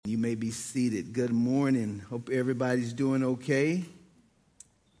may be seated. Good morning. Hope everybody's doing okay.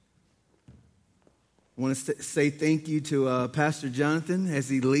 I want to say thank you to Pastor Jonathan as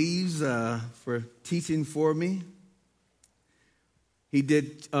he leaves for teaching for me. He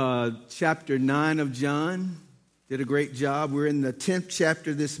did chapter 9 of John. Did a great job. We're in the 10th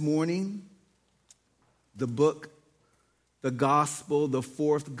chapter this morning. The book, the gospel, the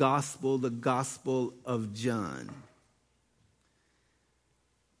fourth gospel, the Gospel of John.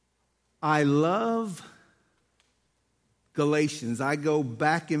 I love Galatians. I go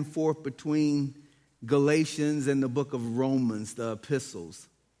back and forth between Galatians and the book of Romans, the epistles.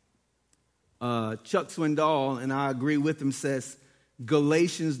 Chuck Swindoll, and I agree with him, says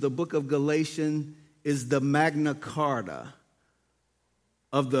Galatians, the book of Galatians, is the Magna Carta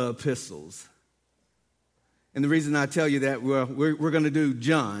of the epistles. And the reason I tell you that, we're going to do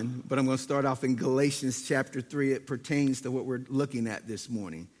John, but I'm going to start off in Galatians chapter 3. It pertains to what we're looking at this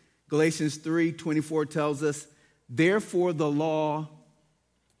morning. Galatians 3:24 tells us, therefore the law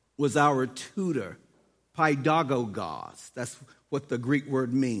was our tutor, paidagogos. That's what the Greek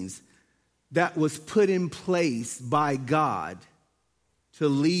word means. That was put in place by God to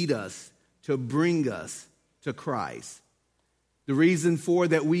lead us, to bring us to Christ. The reason for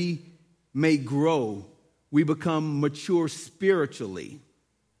that we may grow, we become mature spiritually,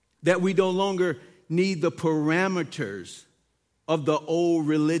 that we no longer need the parameters of the old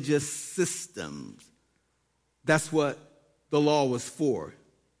religious systems. That's what the law was for.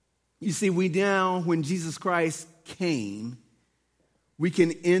 You see, we now, when Jesus Christ came, we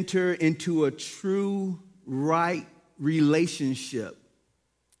can enter into a true, right relationship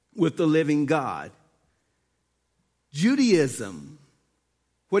with the living God. Judaism,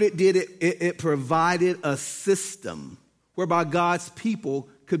 what it did, it provided a system whereby God's people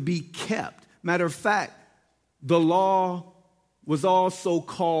could be kept. Matter of fact, the law was also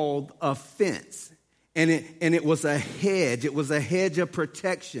called a fence, and it was a hedge. It was a hedge of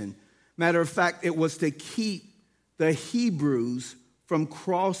protection. Matter of fact, it was to keep the Hebrews from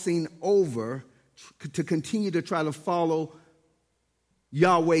crossing over to continue to try to follow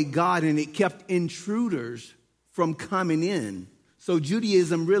Yahweh God, and it kept intruders from coming in. So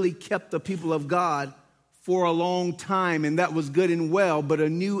Judaism really kept the people of God for a long time, and that was good and well, but a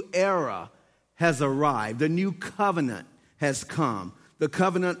new era has arrived. A new covenant has come. The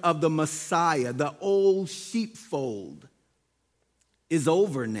covenant of the Messiah, the old sheepfold, is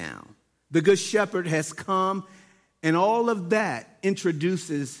over now. The Good Shepherd has come, and all of that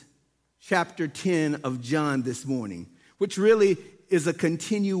introduces chapter 10 of John this morning, which really is a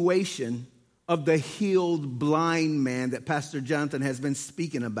continuation of the healed blind man that Pastor Jonathan has been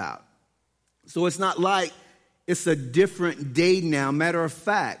speaking about. So it's not like it's a different day now. Matter of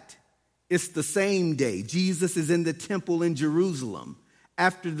fact, it's the same day. Jesus is in the temple in Jerusalem.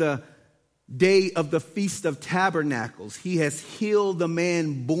 After the day of the Feast of Tabernacles, he has healed the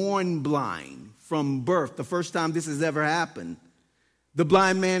man born blind from birth, the first time this has ever happened. The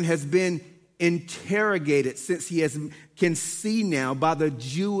blind man has been interrogated since he can see now by the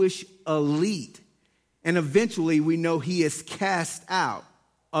Jewish elite. And eventually we know he is cast out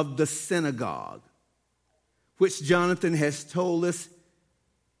of the synagogue, which Jonathan has told us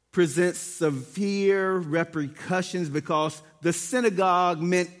presents severe repercussions because the synagogue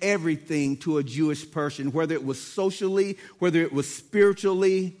meant everything to a Jewish person, whether it was socially, whether it was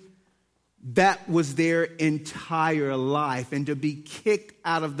spiritually. That was their entire life. And to be kicked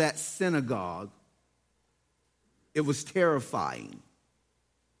out of that synagogue, it was terrifying.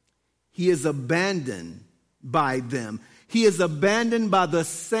 He is abandoned by them. He is abandoned by the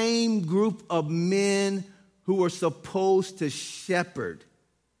same group of men who were supposed to shepherd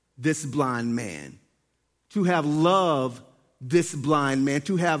this blind man, to have loved this blind man,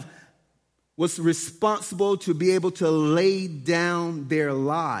 was responsible to be able to lay down their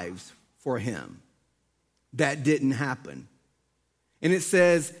lives for him. That didn't happen. And it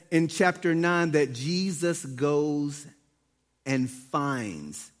says in chapter 9 that Jesus goes and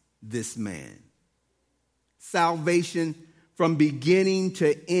finds this man. Salvation from beginning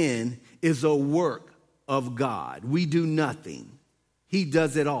to end is a work of God. We do nothing. He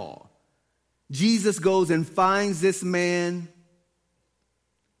does it all. Jesus goes and finds this man,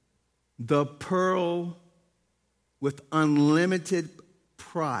 the pearl with unlimited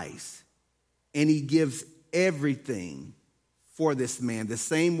price, and he gives everything for this man, the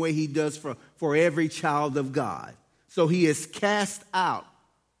same way he does for every child of God. So he is cast out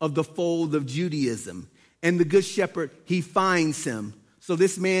of the fold of Judaism, and the Good Shepherd, he finds him. So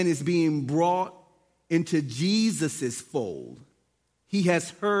this man is being brought into Jesus's fold. He has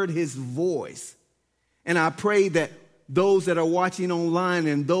heard his voice. And I pray that those that are watching online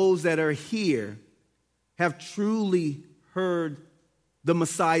and those that are here have truly heard the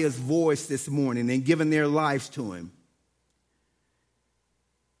Messiah's voice this morning and given their lives to him.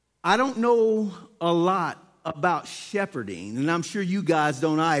 I don't know a lot about shepherding, and I'm sure you guys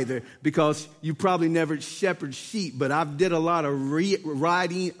don't either, because you probably never shepherd sheep, but I've did a lot of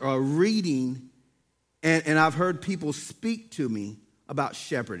reading, and I've heard people speak to me about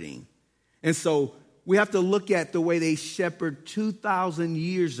shepherding. And so we have to look at the way they shepherded 2,000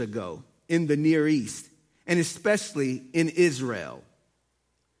 years ago in the Near East, and especially in Israel.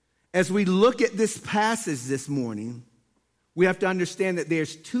 As we look at this passage this morning, we have to understand that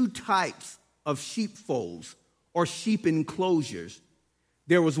there's two types of sheepfolds or sheep enclosures.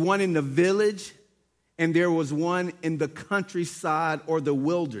 There was one in the village, and there was one in the countryside or the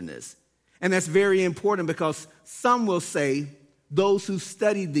wilderness. And that's very important, because some will say, those who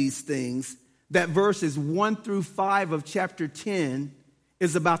study these things, that verses 1 through 5 of chapter 10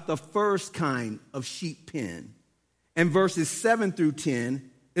 is about the first kind of sheep pen. And verses 7 through 10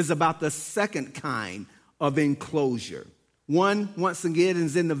 is about the second kind of enclosure. One, once again,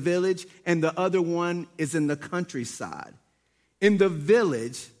 is in the village, and the other one is in the countryside. In the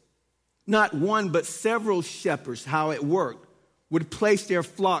village, not one but several shepherds, how it worked, would place their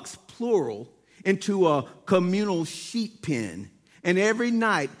flocks, plural, into a communal sheep pen. And every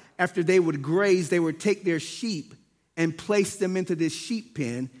night after they would graze, they would take their sheep and place them into this sheep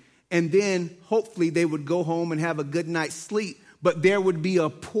pen. And then hopefully they would go home and have a good night's sleep. But there would be a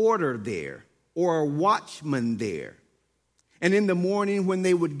porter there or a watchman there. And in the morning when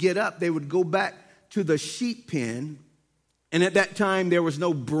they would get up, they would go back to the sheep pen. And at that time, there was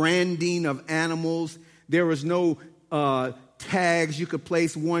no branding of animals. There was no tags you could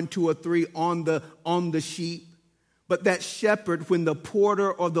place 1, 2, or 3 on the sheep. But that shepherd, when the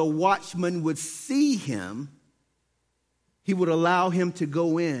porter or the watchman would see him, he would allow him to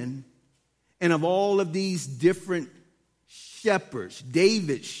go in. And of all of these different shepherds,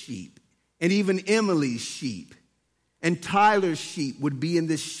 David's sheep, and even Emily's sheep, and Tyler's sheep would be in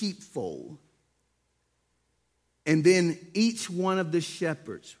this sheepfold. And then each one of the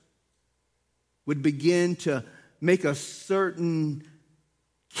shepherds would begin to make a certain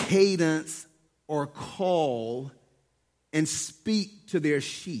cadence or call and speak to their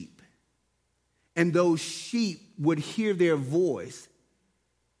sheep. And those sheep would hear their voice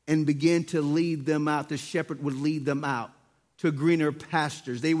and begin to lead them out. The shepherd would lead them out to greener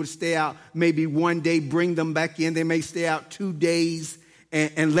pastures. They would stay out maybe one day, bring them back in. They may stay out 2 days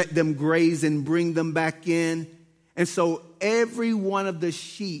and let them graze and bring them back in. And so every one of the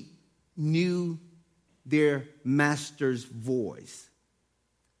sheep knew their master's voice.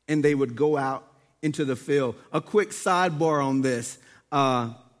 And they would go out into the field. A quick sidebar on this.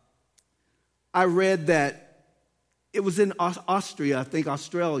 I read that it was in Austria, I think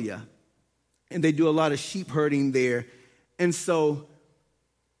Australia, and they do a lot of sheep herding there. And so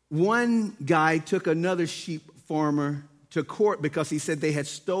one guy took another sheep farmer to court because he said he had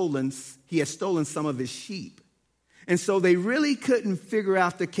stolen some of his sheep. And so they really couldn't figure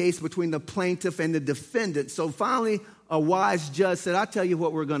out the case between the plaintiff and the defendant. So finally, a wise judge said, I'll tell you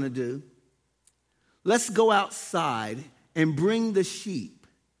what we're going to do. Let's go outside and bring the sheep.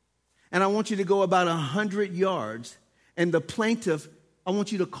 And I want you to go about 100 yards. And the plaintiff, I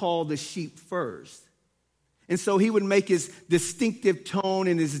want you to call the sheep first. And so he would make his distinctive tone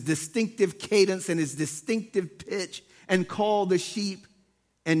and his distinctive cadence and his distinctive pitch and call the sheep,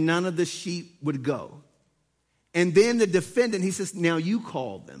 and none of the sheep would go. And then the defendant, he says, now you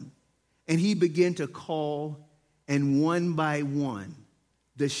call them. And he began to call, and one by one,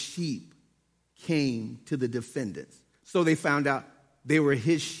 the sheep came to the defendants. So they found out they were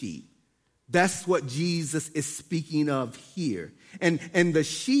his sheep. That's what Jesus is speaking of here. And the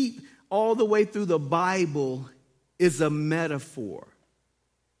sheep, all the way through the Bible, is a metaphor.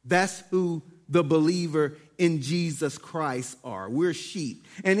 That's who the believer in Jesus Christ are. We're sheep.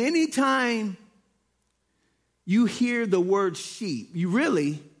 And anytime you hear the word sheep,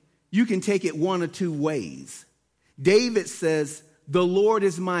 you can take it one or two ways. David says, the Lord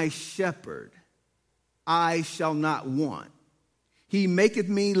is my shepherd, I shall not want. He maketh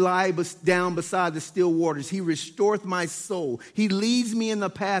me lie down beside the still waters. He restoreth my soul. He leads me in the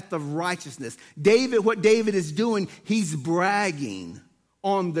path of righteousness. What David is doing, he's bragging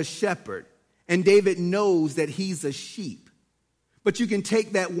on the shepherd. And David knows that he's a sheep. But you can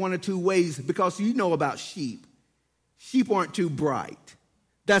take that one or two ways, because you know about sheep. Sheep aren't too bright.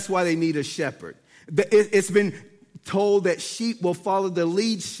 That's why they need a shepherd. It's been told that sheep will follow the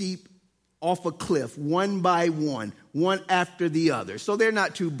lead sheep off a cliff, one by one after the other. So they're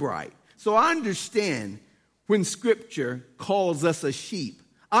not too bright. So I understand when Scripture calls us a sheep.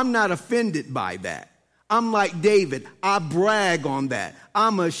 I'm not offended by that. I'm like David. I brag on that.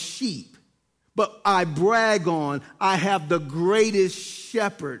 I'm a sheep. But I brag on I have the greatest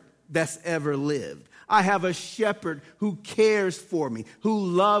shepherd that's ever lived. I have a shepherd who cares for me, who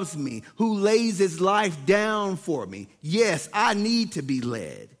loves me, who lays his life down for me. Yes, I need to be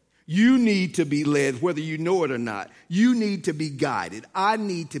led. You need to be led, whether you know it or not. You need to be guided. I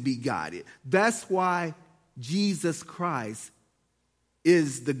need to be guided. That's why Jesus Christ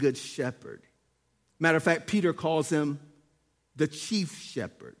is the good shepherd. Matter of fact, Peter calls him the chief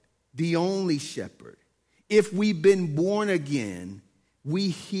shepherd, the only shepherd. If we've been born again, we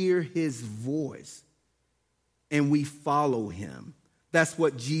hear his voice and we follow him. That's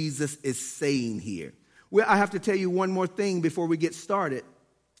what Jesus is saying here. Well, I have to tell you one more thing before we get started.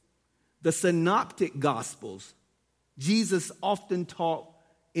 The synoptic gospels, Jesus often taught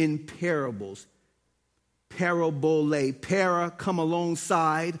in parables. Parabole, para, come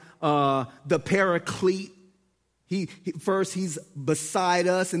alongside, the paraclete. First, he's beside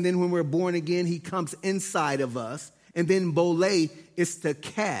us, and then when we're born again, he comes inside of us. And then bole is to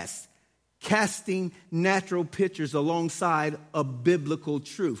cast, casting natural pictures alongside a biblical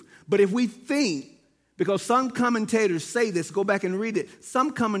truth. But if we think, because some commentators say this, go back and read it.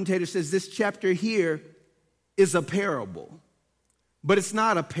 Some commentators says this chapter here is a parable, but it's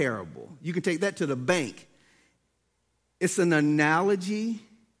not a parable. You can take that to the bank. It's an analogy,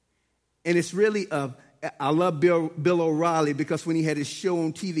 and it's really I love Bill O'Reilly because when he had his show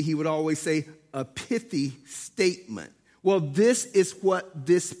on TV, he would always say a pithy statement. Well, this is what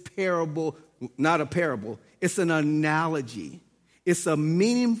this parable, not a parable, it's an analogy. It's a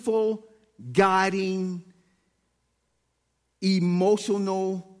meaningful, guiding,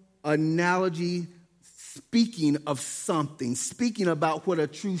 emotional analogy speaking of something, speaking about what a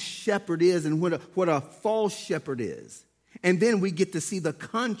true shepherd is and what a false shepherd is. And then we get to see the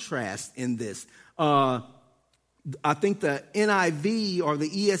contrast in this. I think the NIV or the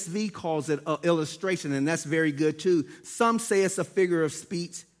ESV calls it an illustration, and that's very good too. Some say it's a figure of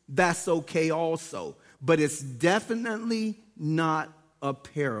speech. That's okay also. But it's definitely not a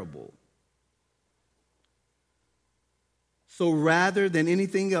parable. So rather than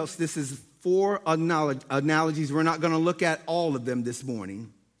anything else, this is 4 analogies. We're not going to look at all of them this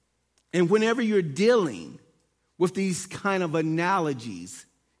morning. And whenever you're dealing with these kind of analogies,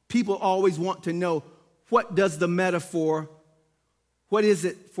 people always want to know, what does the metaphor, what is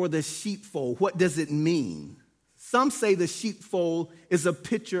it for the sheepfold? What does it mean? Some say the sheepfold is a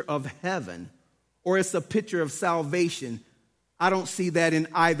picture of heaven or it's a picture of salvation. I don't see that in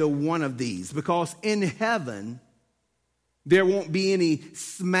either one of these, because in heaven, there won't be any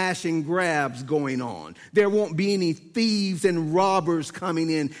smash and grabs going on. There won't be any thieves and robbers coming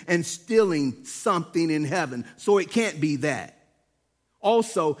in and stealing something in heaven. So it can't be that.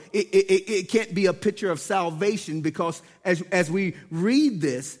 Also, it can't be a picture of salvation, because as we read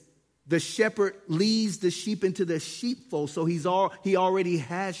this, the shepherd leads the sheep into the sheepfold. So he already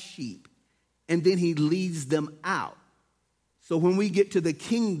has sheep, and then he leads them out. So when we get to the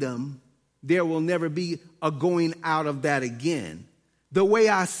kingdom, there will never be a going out of that again. The way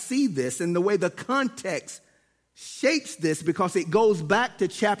I see this and the way the context shapes this, because it goes back to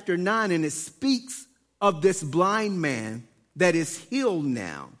chapter 9 and it speaks of this blind man that is healed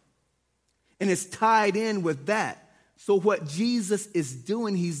now. And it's tied in with that. So what Jesus is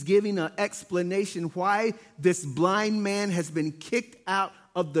doing, he's giving an explanation why this blind man has been kicked out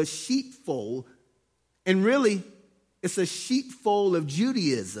of the sheepfold. And really, it's a sheepfold of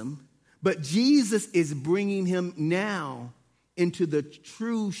Judaism. But Jesus is bringing him now into the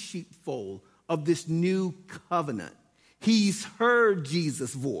true sheepfold of this new covenant. He's heard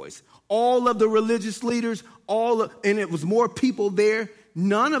Jesus' voice. All of the religious leaders, and it was more people there,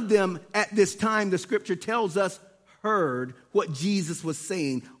 none of them at this time, the scripture tells us, heard what Jesus was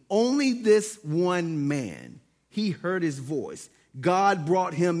saying. Only this one man, he heard his voice. God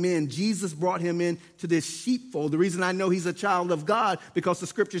brought him in. Jesus brought him in to this sheepfold. The reason I know he's a child of God, because the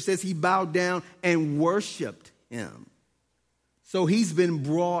scripture says he bowed down and worshiped him. So he's been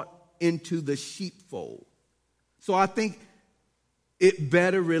brought into the sheepfold. So I think it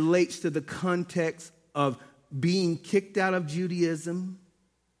better relates to the context of being kicked out of Judaism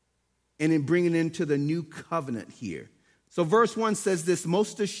and in bringing into the new covenant here. So verse 1 says this: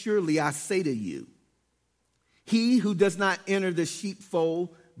 most assuredly I say to you, he who does not enter the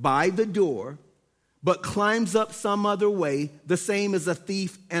sheepfold by the door, but climbs up some other way, the same is a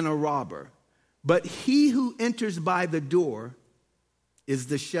thief and a robber. But he who enters by the door is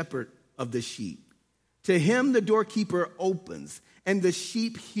the shepherd of the sheep. To him the doorkeeper opens, and the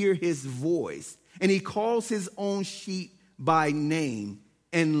sheep hear his voice, and he calls his own sheep by name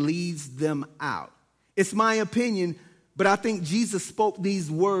and leads them out. It's my opinion, but I think Jesus spoke these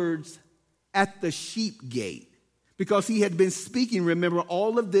words at the sheep gate because he had been speaking, remember,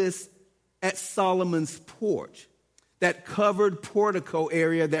 all of this at Solomon's porch, that covered portico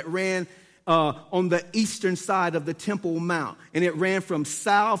area that ran on the eastern side of the Temple Mount. And it ran from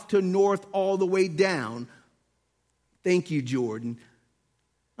south to north all the way down. Thank you, Jordan.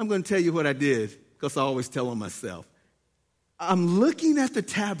 I'm going to tell you what I did because I always tell on myself. I'm looking at the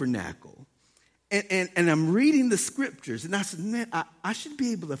tabernacle and I'm reading the scriptures. And I said, man, I should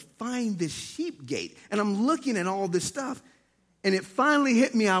be able to find this sheep gate. And I'm looking at all this stuff. And it finally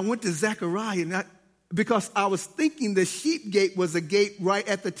hit me. I went to Zechariah because I was thinking the sheep gate was a gate right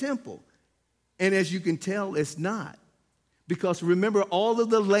at the temple. And as you can tell, it's not. Because remember, all of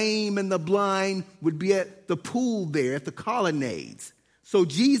the lame and the blind would be at the pool there, at the colonnades. So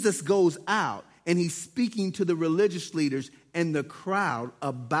Jesus goes out and he's speaking to the religious leaders and the crowd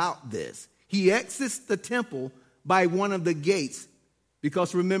about this. He exits the temple by one of the gates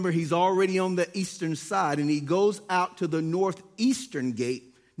because remember, he's already on the eastern side, and he goes out to the northeastern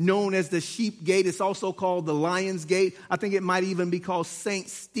gate known as the sheep gate. It's also called the Lion's Gate. I think it might even be called St.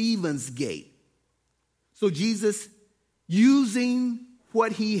 Stephen's Gate. So Jesus, using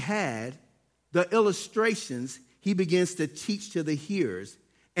what he had, the illustrations, he begins to teach to the hearers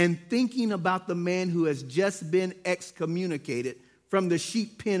and thinking about the man who has just been excommunicated from the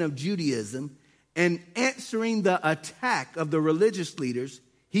sheep pen of Judaism and answering the attack of the religious leaders,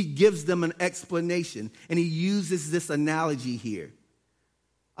 he gives them an explanation, and he uses this analogy here.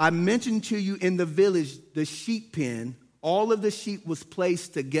 I mentioned to you in the village, the sheep pen, all of the sheep was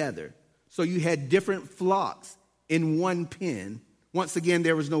placed together. So you had different flocks in one pen. Once again,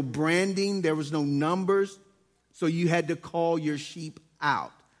 there was no branding, there was no numbers, so you had to call your sheep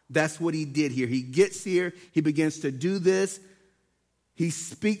out. That's what he did here. He gets here, he begins to do this. He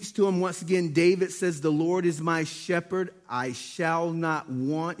speaks to him. Once again, David says, the Lord is my shepherd, I shall not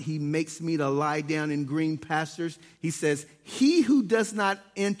want. He makes me to lie down in green pastures. He says, he who does not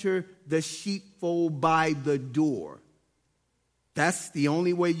enter the sheepfold by the door. That's the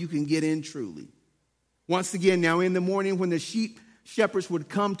only way you can get in truly. Once again, now in the morning when the shepherds would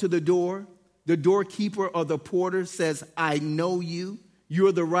come to the doorkeeper or the porter says, I know you.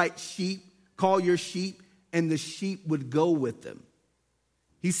 You're the right sheep. Call your sheep. And the sheep would go with them.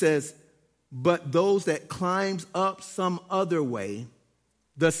 He says, but those that climbs up some other way,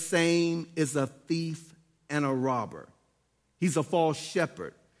 the same is a thief and a robber. He's a false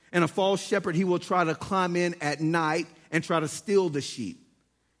shepherd. And a false shepherd, he will try to climb in at night and try to steal the sheep.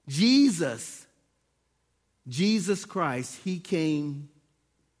 Jesus Christ, he came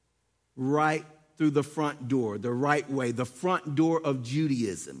right through the front door, the right way, the front door of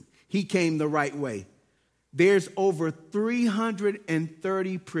Judaism. He came the right way. There's over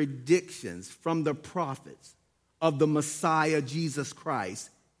 330 predictions from the prophets of the Messiah, Jesus Christ,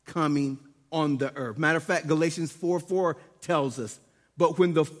 coming on the earth. Matter of fact, Galatians 4:4 tells us, but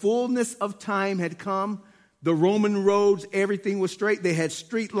when the fullness of time had come, the Roman roads, everything was straight. They had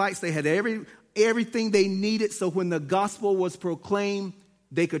street lights. They had everything they needed. So when the gospel was proclaimed,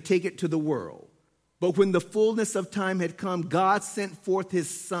 they could take it to the world. But when the fullness of time had come, God sent forth his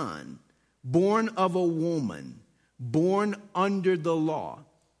son, born of a woman, born under the law.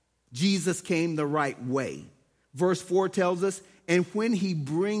 Jesus came the right way. Verse 4 tells us, and when he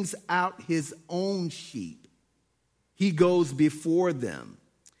brings out his own sheep, he goes before them,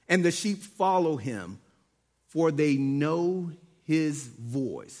 and the sheep follow him, for they know his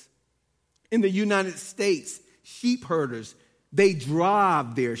voice. In the United States, sheep herders, they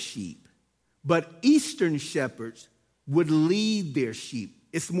drive their sheep, but Eastern shepherds would lead their sheep.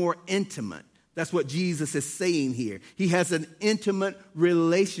 It's more intimate. That's what Jesus is saying here. He has an intimate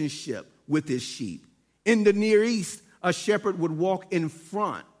relationship with his sheep. In the Near East, a shepherd would walk in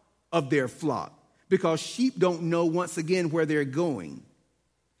front of their flock because sheep don't know, once again, where they're going.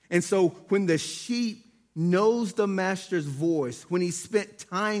 And so when the sheep knows the master's voice, when he spent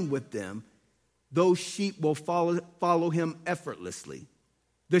time with them, those sheep will follow him effortlessly.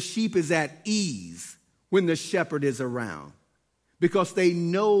 The sheep is at ease when the shepherd is around because they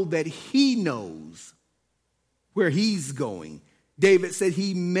know that he knows where he's going. David said,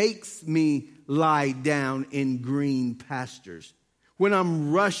 he makes me lie down in green pastures. When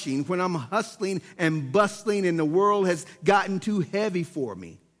I'm rushing, when I'm hustling and bustling and the world has gotten too heavy for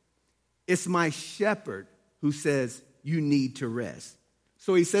me, it's my shepherd who says, you need to rest.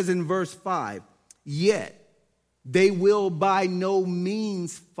 So he says in verse 5, yet they will by no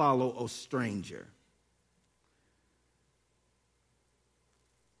means follow a stranger.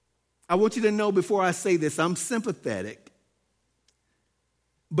 I want you to know before I say this, I'm sympathetic.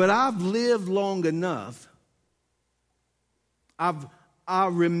 But I've lived long enough. I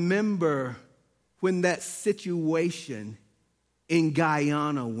remember when that situation in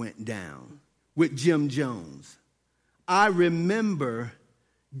Guyana went down with Jim Jones. I remember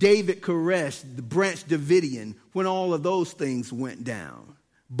David Koresh, the Branch Davidian, when all of those things went down.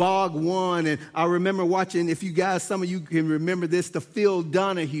 Bog One, and I remember watching, if you guys, some of you can remember this, the Phil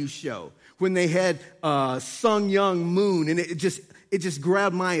Donahue show, when they had Sung Young Moon, and it just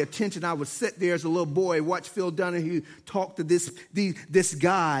grabbed my attention. I would sit there as a little boy, watch Phil Donahue talk to this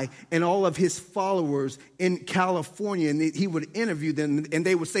guy and all of his followers in California, and he would interview them, and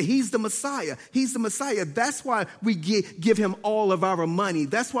they would say, he's the Messiah. He's the Messiah. That's why we give him all of our money.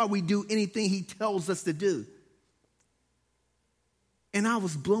 That's why we do anything he tells us to do. And I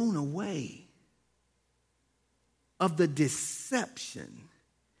was blown away of the deception,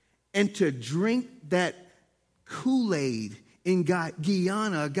 and to drink that Kool-Aid in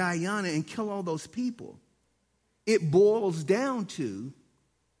Guyana, and kill all those people. It boils down to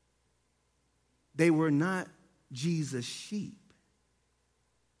they were not Jesus' sheep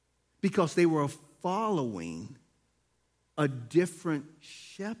because they were following a different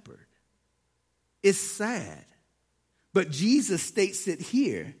shepherd. It's sad, but Jesus states it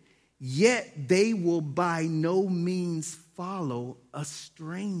here, yet they will by no means follow a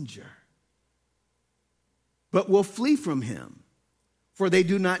stranger, but will flee from him, for they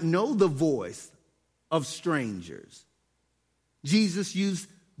do not know the voice of strangers. Jesus used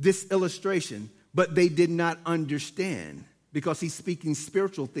this illustration, but they did not understand, because he's speaking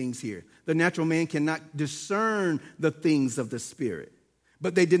spiritual things here. The natural man cannot discern the things of the Spirit,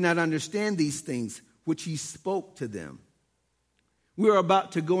 but they did not understand these things which he spoke to them. We're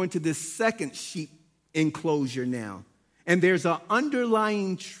about to go into this second sheep enclosure now, and there's an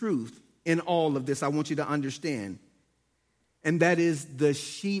underlying truth in all of this I want you to understand. And that is, the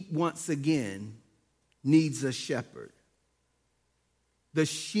sheep, once again, needs a shepherd. The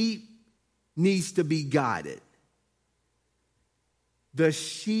sheep needs to be guided. The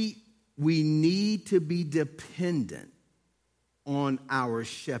sheep, we need to be dependent on our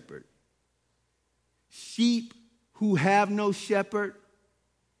shepherd. Sheep who have no shepherd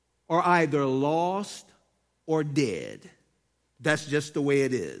are either lost or dead. That's just the way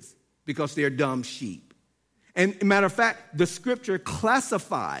it is, because they're dumb sheep. And matter of fact, the scripture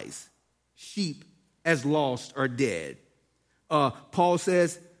classifies sheep as lost or dead. Paul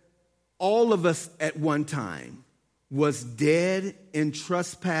says, all of us at one time was dead in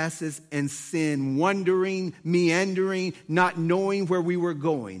trespasses and sin, wandering, meandering, not knowing where we were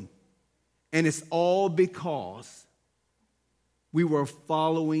going. And it's all because we were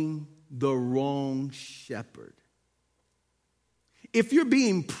following the wrong shepherd. If you're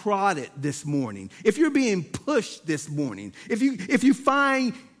being prodded this morning, if you're being pushed this morning, if you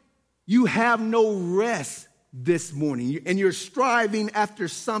find you have no rest this morning and you're striving after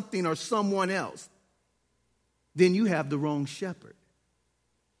something or someone else, then you have the wrong shepherd.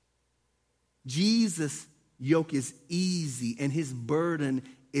 Jesus' yoke is easy and his burden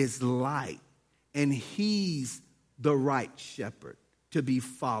is light, and he's the right shepherd to be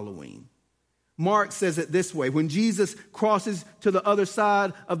following. Mark says it this way: when Jesus crosses to the other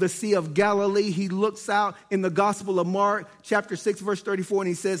side of the Sea of Galilee, he looks out in the Gospel of Mark, chapter 6, verse 34, and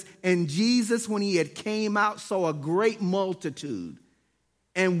he says, and Jesus, when he had came out, saw a great multitude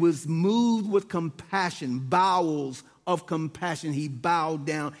and was moved with compassion, bowels of compassion. He bowed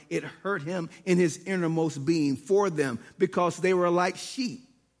down. It hurt him in his innermost being for them, because they were like sheep,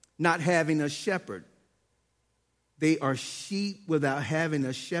 not having a shepherd. They are sheep without having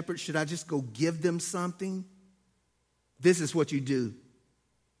a shepherd. Should I just go give them something? This is what you do.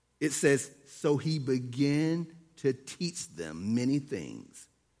 It says, so he began to teach them many things.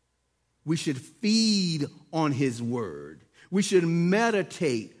 We should feed on his word. We should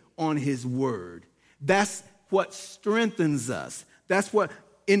meditate on his word. That's what strengthens us. That's what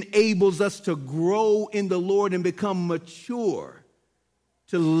enables us to grow in the Lord and become mature.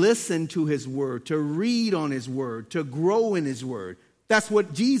 To listen to his word, to read on his word, to grow in his word. That's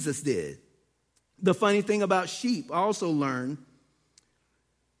what Jesus did. The funny thing about sheep, I also learned,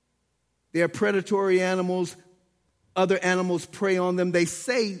 they're predatory animals. Other animals prey on them. They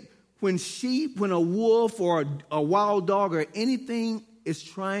say when a wolf or a wild dog or anything is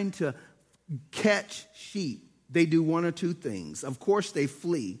trying to catch sheep, they do one or two things. Of course, they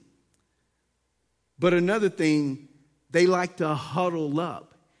flee. But another thing, they like to huddle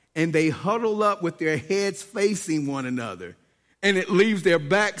up, and they huddle up with their heads facing one another, and it leaves their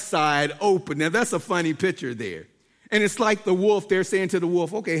backside open. Now, that's a funny picture there. And it's like the wolf, they're saying to the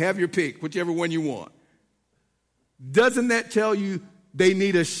wolf, okay, have your pick, whichever one you want. Doesn't that tell you they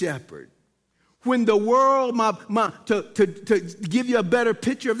need a shepherd? When the world, to give you a better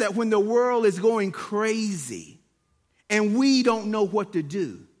picture of that, when the world is going crazy and we don't know what to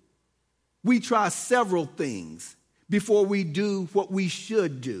do, we try several things before we do what we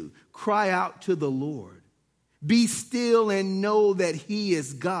should do. Cry out to the Lord. Be still and know that he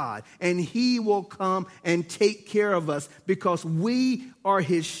is God, and he will come and take care of us because we are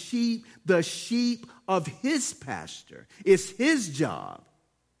his sheep, the sheep of his pasture. It's his job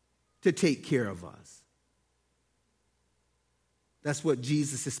to take care of us. That's what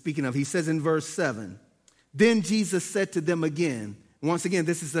Jesus is speaking of. He says in verse 7, then Jesus said to them again, once again,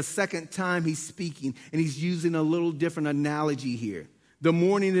 this is the second time he's speaking, and he's using a little different analogy here. The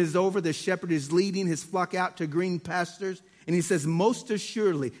morning is over, the shepherd is leading his flock out to green pastures, and he says, most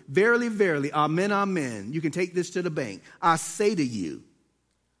assuredly, verily, verily, amen, amen. You can take this to the bank. I say to you,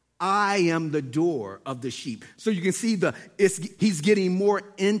 I am the door of the sheep. So you can see he's getting more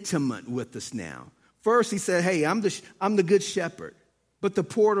intimate with us now. First he said, hey, I'm the good shepherd. But the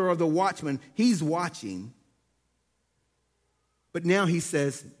porter or the watchman, he's watching. But now he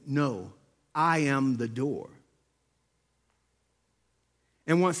says, no, I am the door.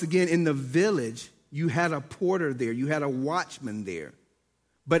 And once again, in the village, you had a porter there. You had a watchman there.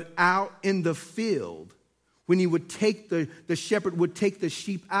 But out in the field, when he would take the shepherd would take the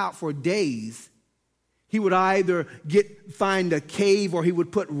sheep out for days, he would either find a cave or he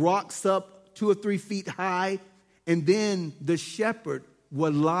would put rocks up 2 or 3 feet high, and then the shepherd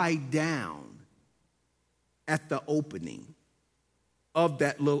would lie down at the opening of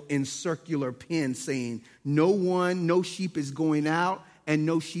that little encircular pen saying, no sheep is going out and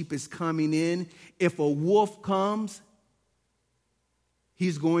no sheep is coming in. If a wolf comes,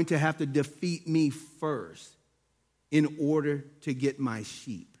 he's going to have to defeat me first in order to get my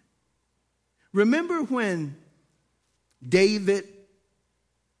sheep. Remember when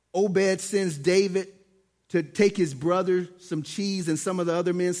Obed sends David to take his brother some cheese and some of the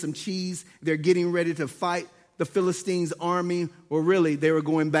other men some cheese. They're getting ready to fight the Philistines' army. Well, really, they were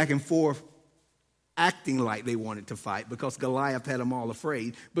going back and forth, acting like they wanted to fight because Goliath had them all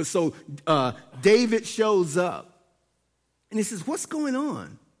afraid. But so David shows up and he says, what's going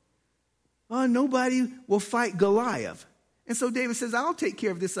on? Nobody will fight Goliath. And so David says, I'll take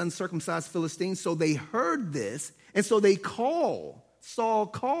care of this uncircumcised Philistine. So they heard this, and so Saul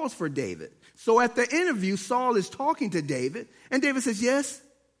calls for David. So at the interview, Saul is talking to David, and David says, yes,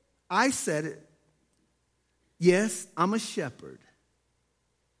 I said it. Yes, I'm a shepherd.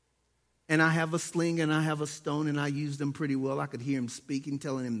 And I have a sling and I have a stone and I use them pretty well. I could hear him speaking,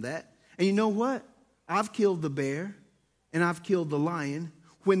 telling him that. And you know what? I've killed the bear and I've killed the lion.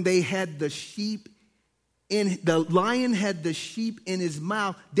 When they had the lion had the sheep in his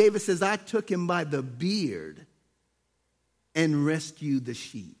mouth, David says, I took him by the beard and rescued the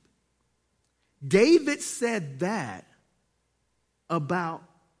sheep. David said that about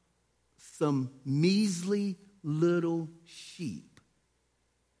some measly little sheep.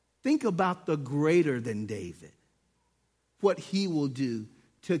 Think about the greater than David, what he will do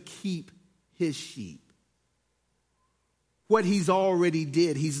to keep his sheep. What he's already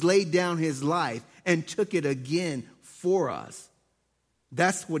did. He's laid down his life and took it again for us.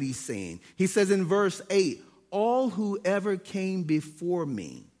 That's what he's saying. He says in verse 8, all who ever came before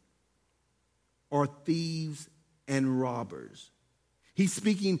me are thieves and robbers. He's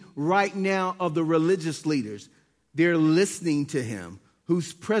speaking right now of the religious leaders. They're listening to him,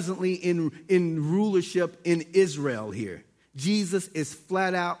 who's presently in rulership in Israel here. Jesus is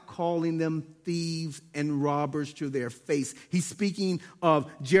flat out calling them thieves and robbers to their face. He's speaking of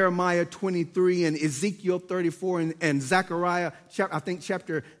Jeremiah 23 and Ezekiel 34 and Zechariah,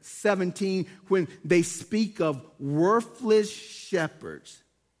 chapter 17, when they speak of worthless shepherds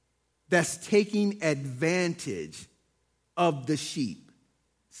that's taking advantage of the sheep,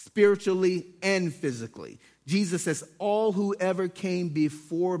 spiritually and physically. Jesus says, all who ever came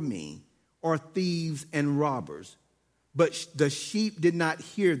before me are thieves and robbers. But the sheep did not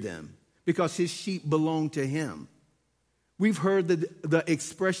hear them because his sheep belonged to him. We've heard the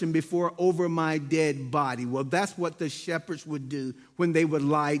expression before, over my dead body. Well, that's what the shepherds would do when they would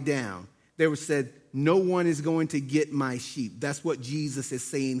lie down. They would say, no one is going to get my sheep. That's what Jesus is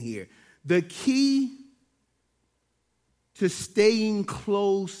saying here. The key to staying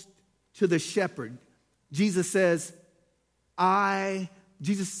close to the shepherd, Jesus says,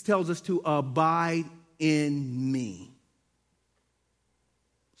 Jesus tells us to abide in me.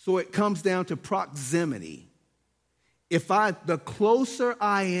 So it comes down to proximity. The closer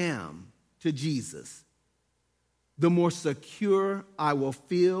I am to Jesus, the more secure I will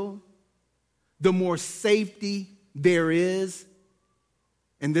feel, the more safety there is,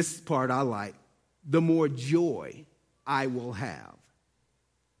 and this part I like, the more joy I will have.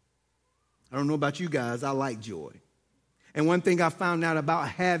 I don't know about you guys, I like joy. And one thing I found out about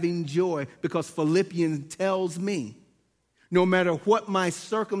having joy, because Philippians tells me, no matter what my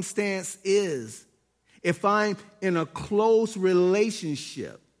circumstance is, if I'm in a close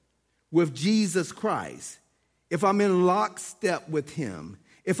relationship with Jesus Christ, if I'm in lockstep with him,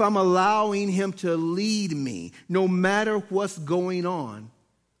 if I'm allowing him to lead me, no matter what's going on,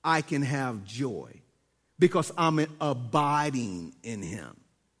 I can have joy because I'm abiding in him.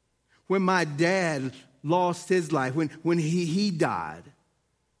 When my dad lost his life, when he died,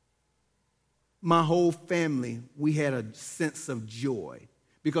 my whole family, we had a sense of joy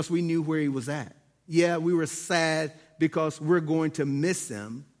because we knew where he was at. Yeah, we were sad because we're going to miss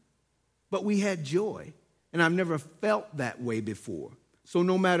him, but we had joy. And I've never felt that way before. So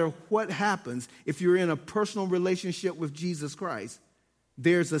no matter what happens, if you're in a personal relationship with Jesus Christ,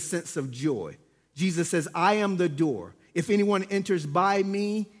 there's a sense of joy. Jesus says, I am the door. If anyone enters by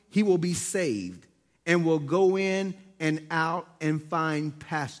me, he will be saved and will go in and out and find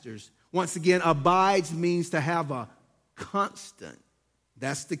pastures. Once again, abides means to have a constant,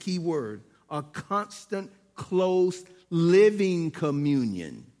 that's the key word, a constant, close, living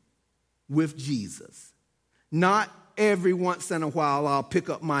communion with Jesus. Not every once in a while I'll pick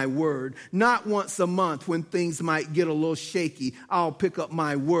up my word. Not once a month when things might get a little shaky, I'll pick up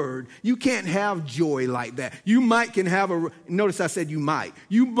my word. You can't have joy like that. You might can have notice I said you might.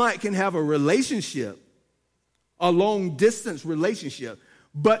 You might can have a relationship, a long distance relationship.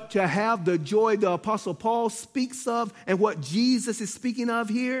 But to have the joy the Apostle Paul speaks of and what Jesus is speaking of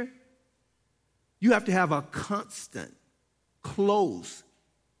here, you have to have a constant, close,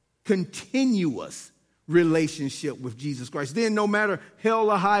 continuous relationship with Jesus Christ. Then no matter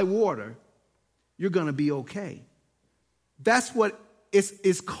hell or high water, you're going to be okay. That's what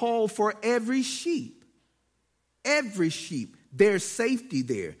is called for every sheep. Every sheep. There's safety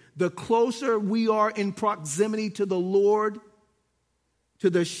there. The closer we are in proximity to the Lord, to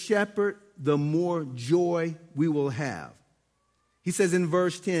the shepherd, the more joy we will have. He says in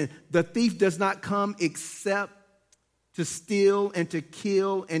verse 10, the thief does not come except to steal and to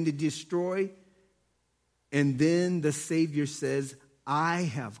kill and to destroy. And then the Savior says, I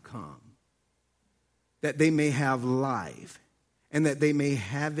have come that they may have life and that they may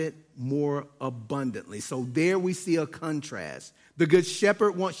have it more abundantly. So there we see a contrast. The good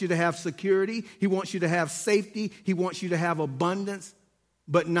shepherd wants you to have security. He wants you to have safety. He wants you to have abundance,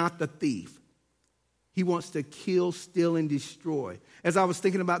 but not the thief. He wants to kill, steal, and destroy. As I was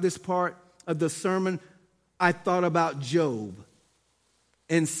thinking about this part of the sermon, I thought about Job.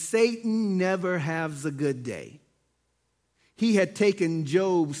 And Satan never has a good day. He had taken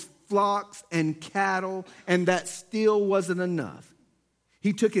Job's flocks and cattle, and that still wasn't enough.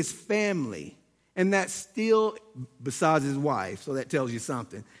 He took his family, and that still, besides his wife, so that tells you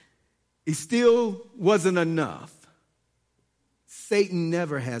something, it still wasn't enough. Satan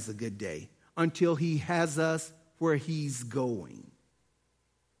never has a good day until he has us where he's going.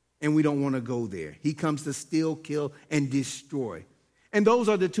 And we don't want to go there. He comes to steal, kill, and destroy. And those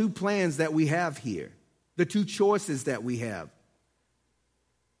are the two plans that we have here, the two choices that we have.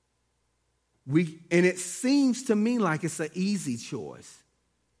 And it seems to me like it's an easy choice.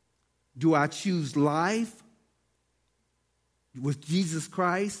 Do I choose life with Jesus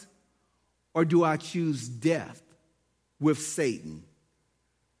Christ, or do I choose death with Satan?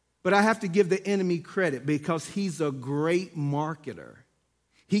 But I have to give the enemy credit because he's a great marketer.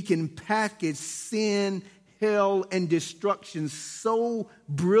 He can package sin, hell, and destruction so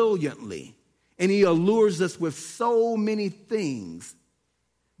brilliantly, and he allures us with so many things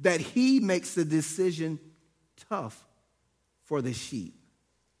that he makes the decision tough for the sheep.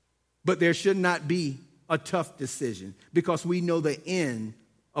 But there should not be a tough decision because we know the end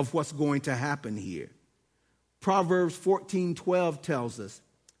of what's going to happen here. Proverbs 14:12 tells us,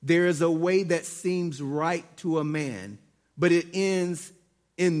 there is a way that seems right to a man, but it ends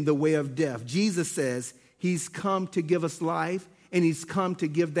in the way of death. Jesus says he's come to give us life, and he's come to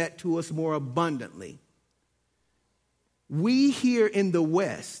give that to us more abundantly. We here in the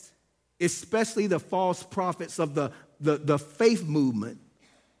West, especially the false prophets of the faith movement,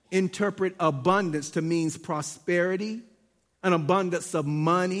 interpret abundance to mean prosperity, an abundance of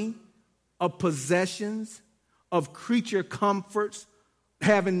money, of possessions, of creature comforts,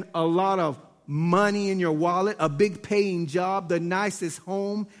 having a lot of money in your wallet, a big paying job, the nicest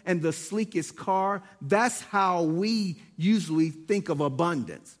home, and the sleekest car. That's how we usually think of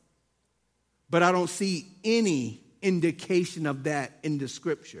abundance. But I don't see any indication of that in the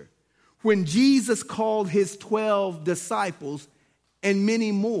scripture. When Jesus called his 12 disciples and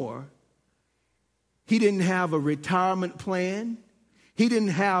many more, he didn't have a retirement plan. He didn't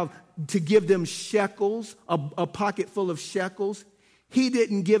have to give them shekels, a pocket full of shekels. He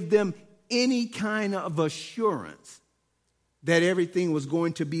didn't give them any kind of assurance that everything was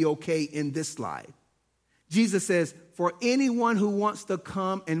going to be okay in this life. Jesus says, for anyone who wants to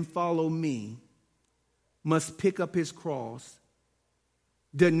come and follow me must pick up his cross,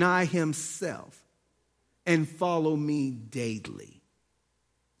 deny himself, and follow me daily.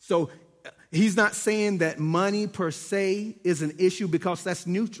 So he's not saying that money per se is an issue because that's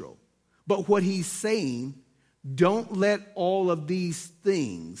neutral. But what he's saying, don't let all of these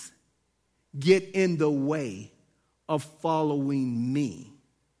things get in the way of following me.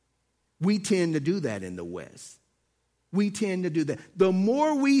 We tend to do that in the West. We tend to do that. The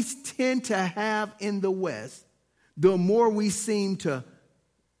more we tend to have in the West, the more we seem to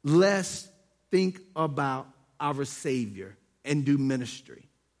less think about our Savior and do ministry.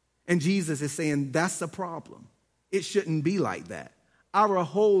 And Jesus is saying that's a problem. It shouldn't be like that. Our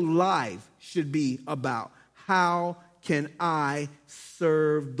whole life should be about how can I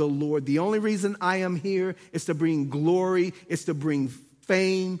serve the Lord. The only reason I am here is to bring glory, is to bring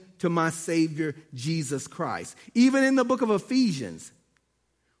fame to my Savior, Jesus Christ. Even in the book of Ephesians,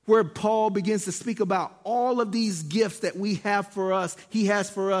 where Paul begins to speak about all of these gifts that we have for us, he has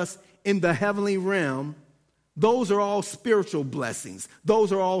for us in the heavenly realm, those are all spiritual blessings.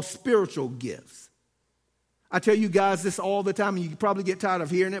 Those are all spiritual gifts. I tell you guys this all the time, and you probably get tired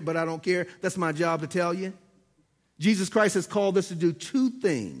of hearing it, but I don't care. That's my job to tell you. Jesus Christ has called us to do two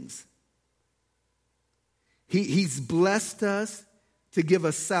things. He's blessed us to give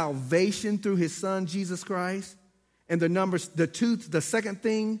us salvation through his son, Jesus Christ. And the second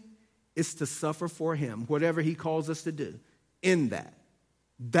thing is to suffer for him, whatever he calls us to do in that.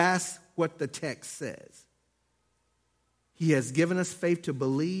 That's what the text says. He has given us faith to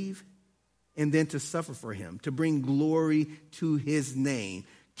believe and then to suffer for him, to bring glory to his name.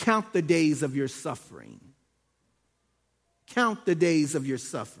 Count the days of your suffering. Count the days of your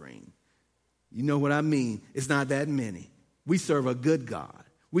suffering. You know what I mean? It's not that many. We serve a good God.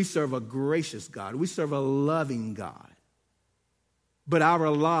 We serve a gracious God. We serve a loving God. But our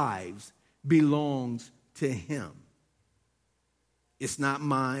lives belongs to him. It's not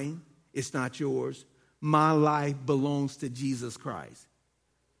mine. It's not yours. My life belongs to Jesus Christ.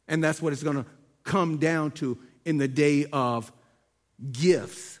 And that's what it's going to come down to in the day of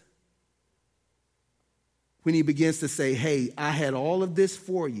gifts. When he begins to say, hey, I had all of this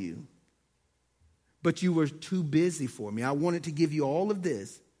for you, but you were too busy for me. I wanted to give you all of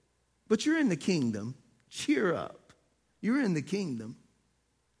this, but you're in the kingdom. Cheer up. You're in the kingdom.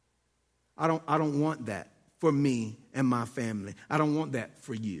 I don't want that for me and my family. I don't want that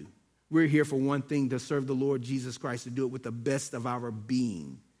for you. We're here for one thing, to serve the Lord Jesus Christ, to do it with the best of our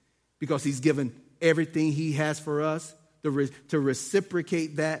being, because he's given everything he has for us. To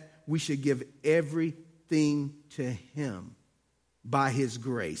reciprocate that, we should give everything to him by his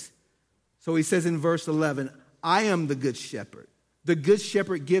grace. So he says in verse 11, I am the good shepherd. The good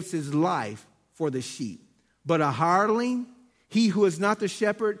shepherd gives his life for the sheep. But a hireling, he who is not the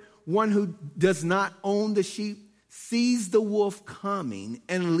shepherd, one who does not own the sheep, sees the wolf coming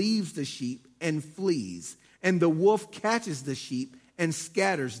and leaves the sheep and flees. And the wolf catches the sheep and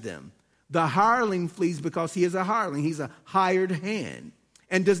scatters them. The hireling flees because he is a hireling. He's a hired hand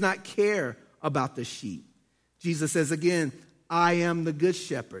and does not care about the sheep. Jesus says again, I am the good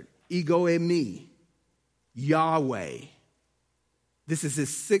shepherd. Ego eimi, Yahweh. This is his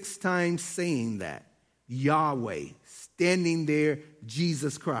 6th time saying that. Yahweh, standing there,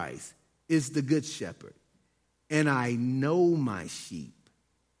 Jesus Christ, is the good shepherd. And I know my sheep,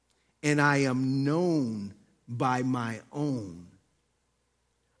 and I am known by my own.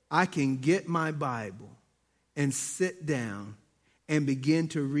 I can get my Bible and sit down and begin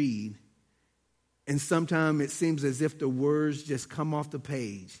to read, and sometimes it seems as if the words just come off the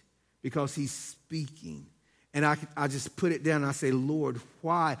page because he's speaking. And I just put it down and I say, Lord,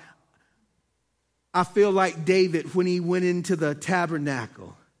 why? I feel like David when he went into the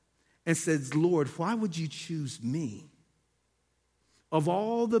tabernacle and says, Lord, why would you choose me? Of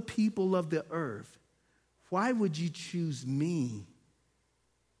all the people of the earth, why would you choose me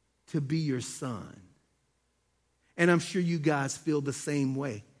to be your son? And I'm sure you guys feel the same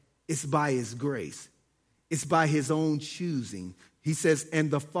way. It's by his grace. It's by his own choosing. He says,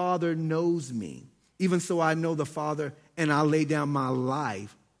 and the Father knows me. Even so I know the Father, and I lay down my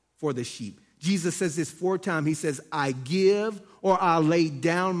life for the sheep. Jesus says this 4 times. He says, I give or I lay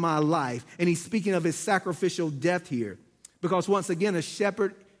down my life. And he's speaking of his sacrificial death here. Because once again, a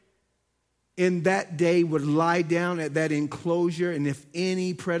shepherd in that day would lie down at that enclosure. And if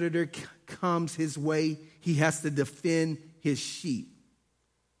any predator comes his way, he has to defend his sheep.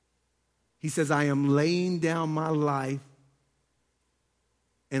 He says, I am laying down my life.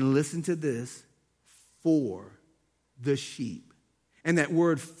 And listen to this, for the sheep. And that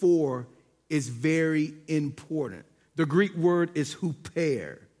word for is very important. The Greek word is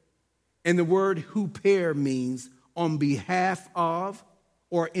huper. And the word huper means on behalf of,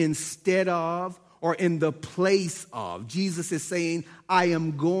 or instead of, or in the place of. Jesus is saying, I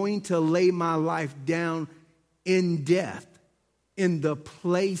am going to lay my life down in death, in the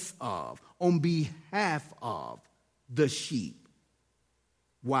place of, on behalf of the sheep.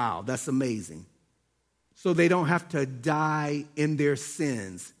 Wow, that's amazing. So they don't have to die in their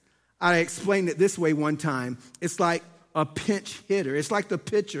sins. I explained it this way one time. It's like a pinch hitter. It's like the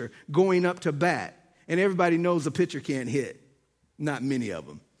pitcher going up to bat. And everybody knows the pitcher can't hit. Not many of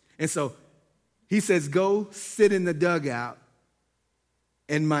them. And so he says, go sit in the dugout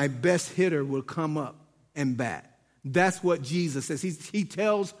and my best hitter will come up and bat. That's what Jesus says. He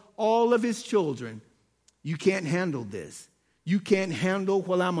tells all of his children, you can't handle this. You can't handle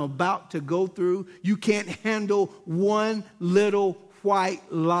what I'm about to go through. You can't handle one little white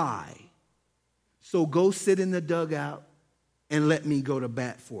lie. So go sit in the dugout and let me go to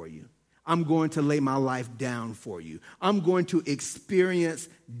bat for you. I'm going to lay my life down for you. I'm going to experience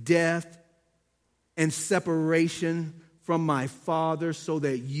death and separation from my Father so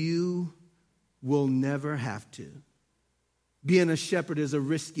that you will never have to. Being a shepherd is a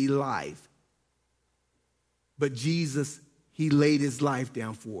risky life. But Jesus, he laid his life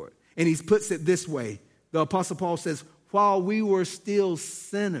down for it. And he puts it this way. The Apostle Paul says, while we were still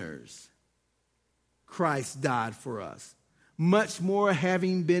sinners, Christ died for us. Much more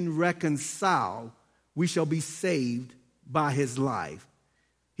having been reconciled, we shall be saved by his life.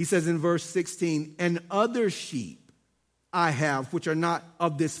 He says in verse 16, and other sheep I have which are not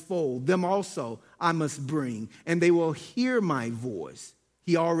of this fold, them also I must bring, and they will hear my voice.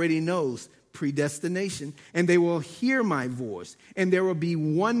 He already knows predestination, and they will hear my voice, and there will be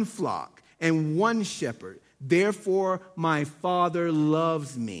one flock and one shepherd. Therefore my Father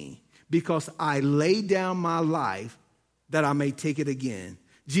loves me, because I lay down my life that I may take it again.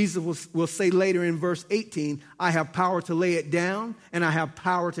 Jesus will say later in verse 18, I have power to lay it down, and I have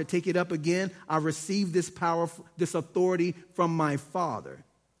power to take it up again. I received this power, this authority from my Father.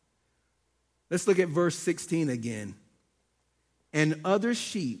 Let's look at verse 16 again. And other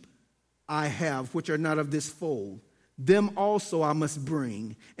sheep I have, which are not of this fold, them also I must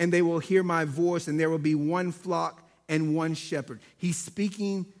bring, and they will hear my voice, and there will be one flock and one shepherd. He's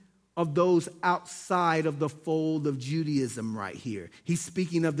speaking of those outside of the fold of Judaism right here. He's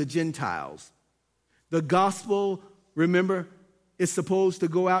speaking of the Gentiles. The gospel, remember, is supposed to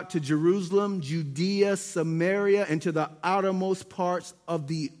go out to Jerusalem, Judea, Samaria, and to the outermost parts of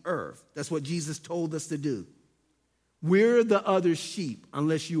the earth. That's what Jesus told us to do. We're the other sheep,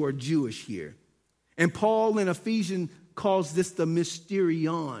 unless you are Jewish here. And Paul in Ephesians calls this the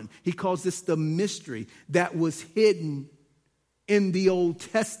mysterion. He calls this the mystery that was hidden in the Old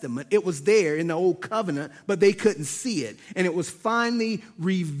Testament. It was there in the Old Covenant, but they couldn't see it. And it was finally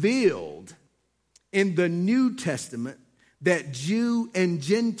revealed in the New Testament that Jew and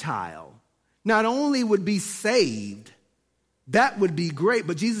Gentile not only would be saved, that would be great.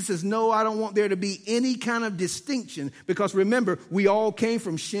 But Jesus says, no, I don't want there to be any kind of distinction, because remember, we all came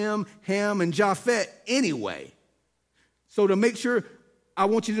from Shem, Ham, and Japheth anyway. So to make sure, I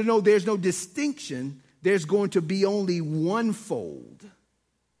want you to know there's no distinction. There's going to be only one fold.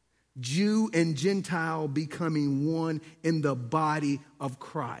 Jew and Gentile becoming one in the body of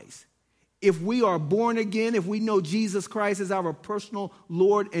Christ. If we are born again, if we know Jesus Christ as our personal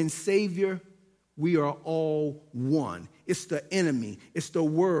Lord and Savior, we are all one. It's the enemy, it's the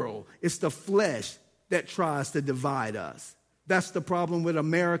world, it's the flesh that tries to divide us. That's the problem with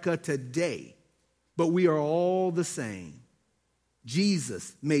America today. But we are all the same.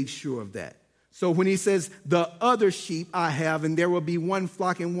 Jesus made sure of that. So when he says, the other sheep I have, and there will be one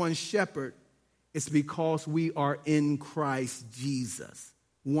flock and one shepherd, it's because we are in Christ Jesus,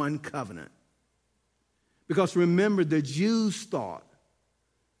 one covenant. Because remember, the Jews thought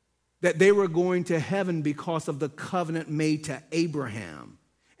that they were going to heaven because of the covenant made to Abraham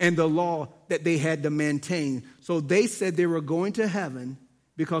and the law that they had to maintain. So they said they were going to heaven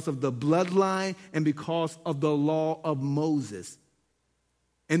because of the bloodline and because of the law of Moses.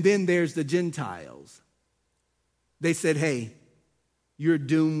 And then there's the Gentiles. They said, hey, you're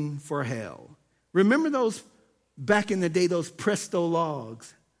doomed for hell. Remember those, back in the day, those Presto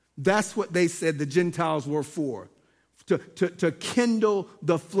logs? That's what they said the Gentiles were for, to kindle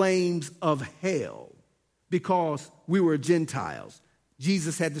the flames of hell because we were Gentiles.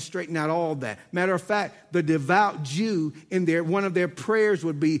 Jesus had to straighten out all that. Matter of fact, the devout Jew, one of their prayers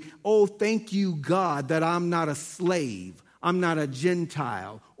would be, oh, thank you, God, that I'm not a slave, I'm not a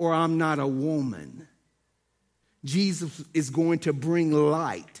Gentile, or I'm not a woman. Jesus is going to bring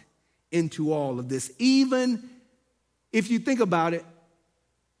light into all of this. Even if you think about it,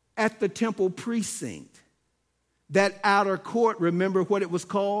 at the temple precinct, that outer court, remember what it was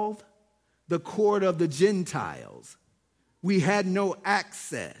called? The court of the Gentiles. We had no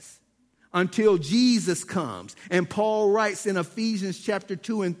access until Jesus comes. And Paul writes in Ephesians chapter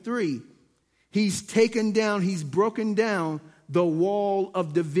 2 and 3, he's broken down the wall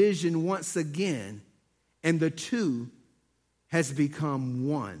of division once again, and the two has become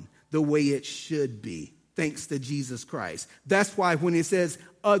one, the way it should be, thanks to Jesus Christ. That's why when it says,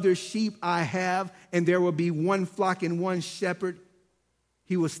 other sheep I have, and there will be one flock and one shepherd,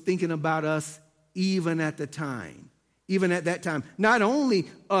 he was thinking about us even at that time. Not only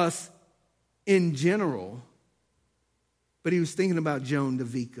us in general, but he was thinking about Joan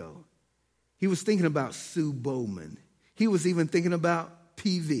DeVico. He was thinking about Sue Bowman. He was even thinking about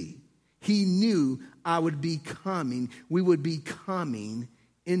PV. He knew we would be coming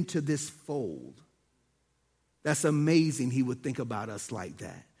into this fold. That's amazing he would think about us like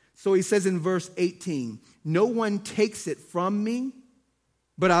that. So he says in verse 18, no one takes it from me,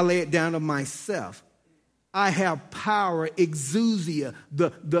 but I lay it down of myself. I have power, exousia,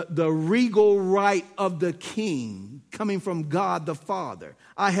 the regal right of the king coming from God the Father.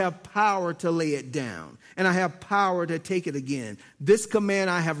 I have power to lay it down, and I have power to take it again. This command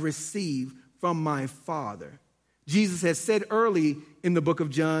I have received from my Father. Jesus has said early in the book of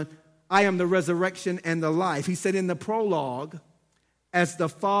John, I am the resurrection and the life. He said in the prologue, as the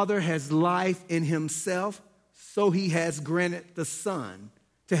Father has life in himself, so he has granted the Son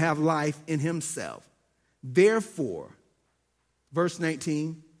to have life in himself. Therefore, verse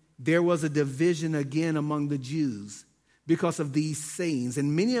 19, there was a division again among the Jews because of these sayings.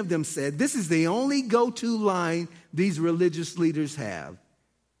 And many of them said, this is the only go-to line these religious leaders have.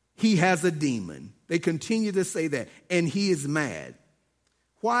 He has a demon. They continue to say that, and he is mad.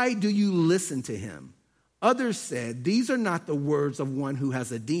 Why do you listen to him? Others said, these are not the words of one who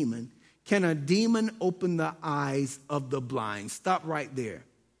has a demon. Can a demon open the eyes of the blind? Stop right there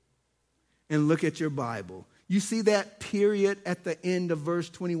and look at your Bible. You see that period at the end of verse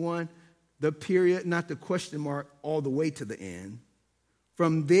 21? The period, not the question mark, all the way to the end.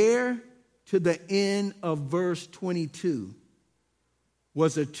 From there to the end of verse 22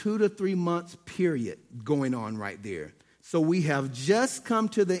 was a 2 to 3 months period going on right there. So we have just come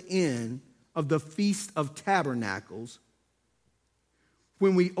to the end of the Feast of Tabernacles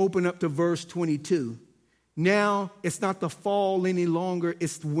when we open up to verse 22. Now, it's not the fall any longer,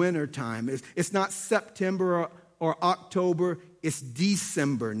 it's winter time. It's not September or October, it's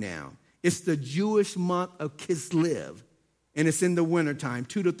December now. It's the Jewish month of Kislev, and it's in the wintertime,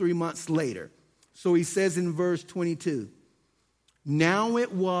 2 to 3 months later. So he says in verse 22, now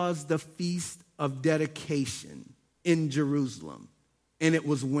it was the Feast of Dedication in Jerusalem, and it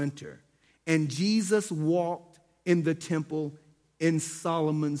was winter. And Jesus walked in the temple in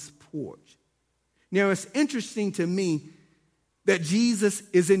Solomon's porch. Now, it's interesting to me that Jesus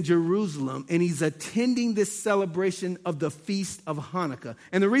is in Jerusalem and he's attending this celebration of the Feast of Hanukkah.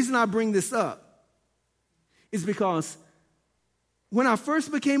 And the reason I bring this up is because when I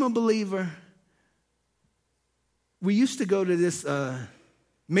first became a believer, we used to go to this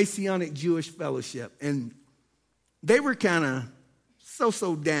Messianic Jewish fellowship, and they were kind of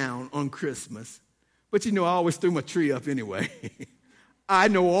so down on Christmas. But I always threw my tree up anyway. I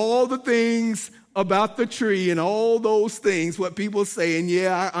know all the things about the tree and all those things, what people say, and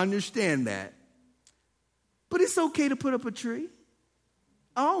yeah, I understand that. But it's okay to put up a tree.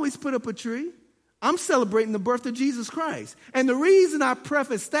 I always put up a tree. I'm celebrating the birth of Jesus Christ. And the reason I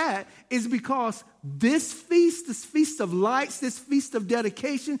preface that is because this Feast of Lights, this Feast of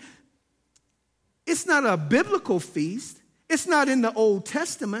Dedication, it's not a biblical feast. It's not in the Old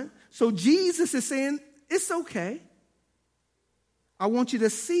Testament. So Jesus is saying, it's okay. I want you to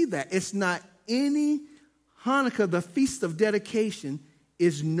see that. It's not any Hanukkah, the Feast of Dedication,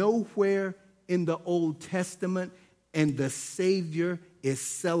 is nowhere in the Old Testament, and the Savior is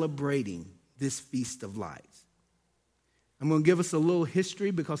celebrating this Feast of Lights. I'm going to give us a little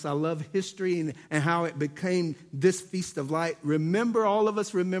history because I love history and how it became this Feast of Light. All of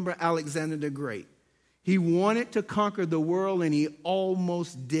us remember Alexander the Great. He wanted to conquer the world, and he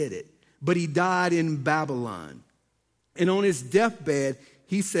almost did it. But he died in Babylon. And on his deathbed,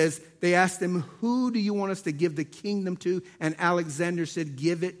 he says, they asked him, who do you want us to give the kingdom to? And Alexander said,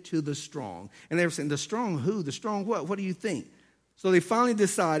 give it to the strong. And they were saying, the strong who? The strong what? What do you think? So they finally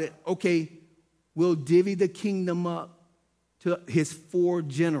decided, okay, we'll divvy the kingdom up to his 4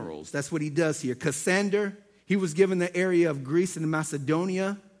 generals. That's what he does here. Cassander, he was given the area of Greece and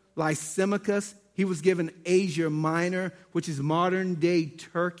Macedonia. Lysimachus, he was given Asia Minor, which is modern-day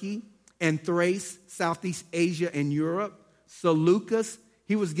Turkey, and Thrace, Southeast Asia and Europe. Seleucus,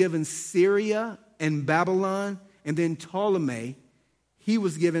 he was given Syria and Babylon. And then Ptolemy, he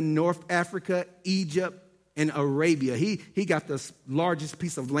was given North Africa, Egypt, and Arabia. He got the largest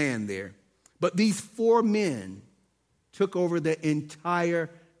piece of land there. But these 4 men took over the entire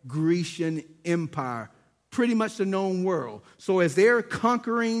Grecian Empire, pretty much the known world. So as they're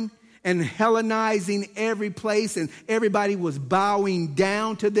conquering and Hellenizing every place, and everybody was bowing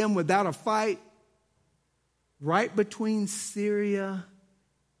down to them without a fight, right between Syria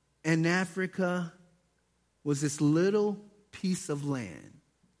and Africa was this little piece of land,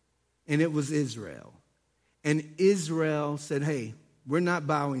 and it was Israel. And Israel said, hey, we're not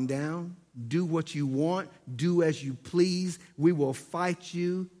bowing down. Do what you want. Do as you please. We will fight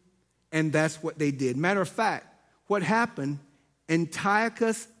you. And that's what they did. Matter of fact, what happened,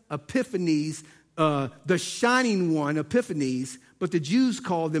 Antiochus Epiphanes, the shining one, Epiphanes, but the Jews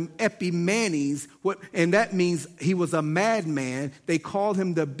called him Epimanes, and that means he was a madman. They called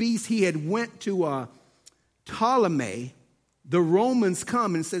him the beast. He had went to Ptolemy. The Romans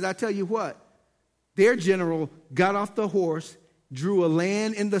come and said, I tell you what, their general got off the horse, drew a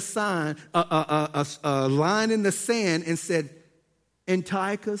line in the sand, and said,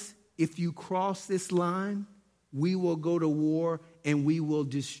 Antiochus, if you cross this line, we will go to war and we will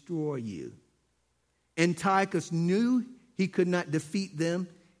destroy you. Antiochus knew he could not defeat them.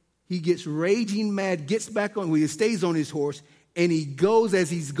 He gets raging mad, gets back on, he stays on his horse, and he goes,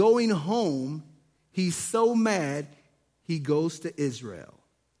 as he's going home, he's so mad, he goes to Israel.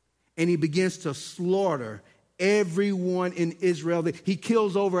 And he begins to slaughter everyone in Israel. He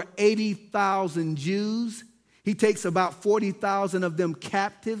kills over 80,000 Jews. He takes about 40,000 of them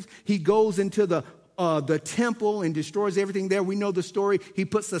captives. He goes into the temple and destroys everything there. We know the story. He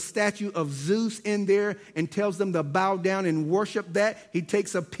puts a statue of Zeus in there and tells them to bow down and worship that. He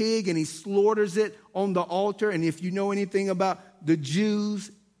takes a pig and he slaughters it on the altar. And if you know anything about the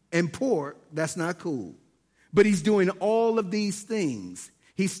Jews and pork, that's not cool. But he's doing all of these things.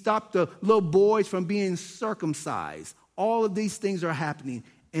 He stopped the little boys from being circumcised. All of these things are happening.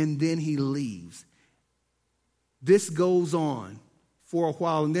 And then he leaves. This goes on for a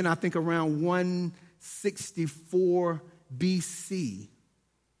while. And then I think around 164 BC,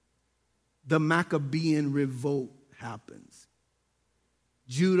 the Maccabean revolt happens.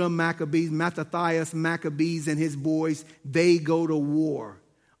 Judah Maccabees, Mattathias Maccabees and his boys, they go to war.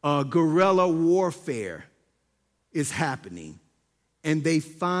 Guerrilla warfare is happening. And they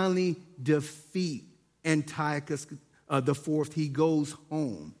finally defeat Antiochus IV. He goes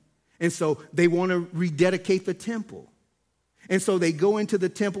home. And so they want to rededicate the temple. And so they go into the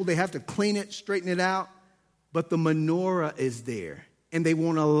temple. They have to clean it, straighten it out. But the menorah is there. And they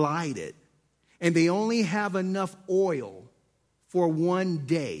want to light it. And they only have enough oil for one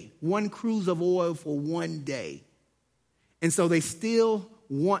day. One cruise of oil for one day. And so they still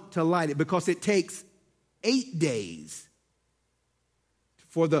want to light it because it takes 8 days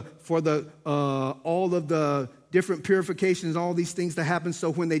for all of the different purifications, all these things to happen. So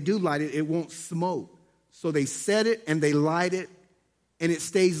when they do light it, it won't smoke. So they set it and they light it, and it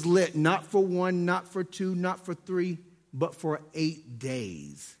stays lit, not for 1, not for 2, not for 3, but for 8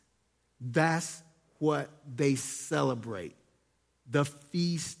 days. That's what they celebrate. The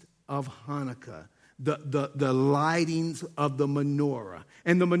Feast of Hanukkah, the lightings of the menorah.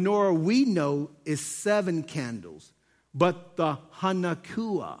 And the menorah we know is 7 candles. But the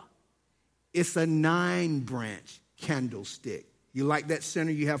Hanukkah, it's a 9-branch candlestick. You like that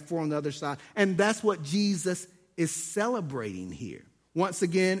center, you have 4 on the other side. And that's what Jesus is celebrating here. Once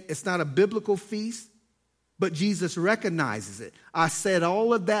again, it's not a biblical feast, but Jesus recognizes it. I said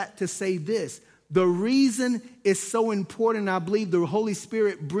all of that to say this. The reason it's so important, I believe the Holy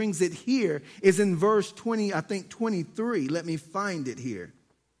Spirit brings it here, is in verse 23. Let me find it here.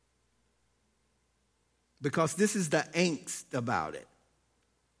 Because this is the angst about it.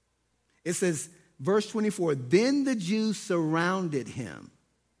 It says, verse 24, then the Jews surrounded him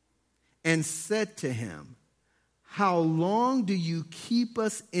and said to him, how long do you keep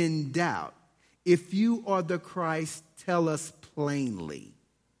us in doubt? If you are the Christ, tell us plainly.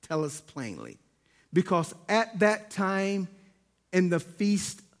 Tell us plainly. Because at that time in the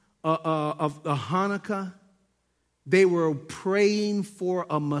feast of the Hanukkah, they were praying for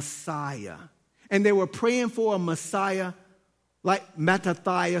a Messiah. And they were praying for a Messiah like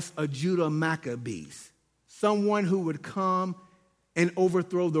Mattathias, a Judah Maccabees, someone who would come and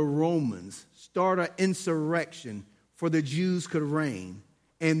overthrow the Romans, start an insurrection for the Jews could reign.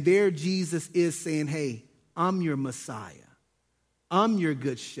 And there Jesus is saying, hey, I'm your Messiah. I'm your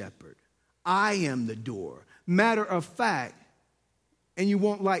good shepherd. I am the door. Matter of fact, and you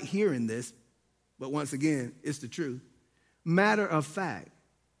won't like hearing this, but once again, it's the truth. Matter of fact,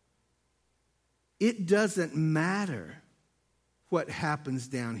 it doesn't matter what happens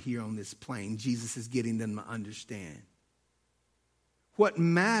down here on this plane. Jesus is getting them to understand. What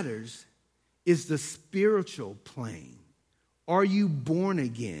matters is the spiritual plane. Are you born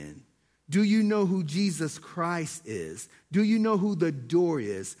again? Do you know who Jesus Christ is? Do you know who the door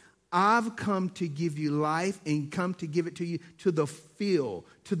is? I've come to give you life and come to give it to you to the full,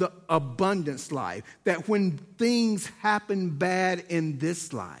 to the abundance life. That when things happen bad in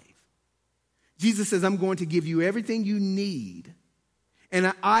this life, Jesus says, I'm going to give you everything you need.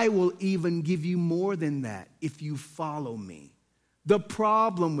 And I will even give you more than that if you follow me. The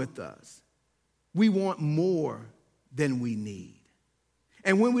problem with us, we want more than we need.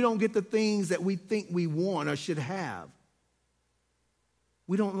 And when we don't get the things that we think we want or should have,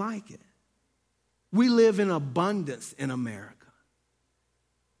 we don't like it. We live in abundance in America.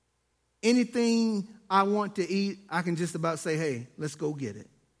 Anything I want to eat, I can just about say, hey, let's go get it.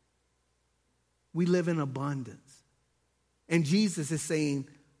 We live in abundance. And Jesus is saying,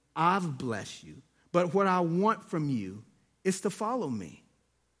 I've blessed you. But what I want from you is to follow me.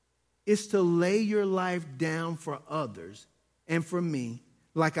 It's to lay your life down for others and for me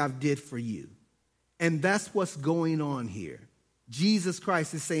like I did for you. And that's what's going on here. Jesus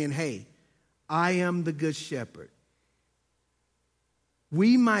Christ is saying, hey, I am the good shepherd.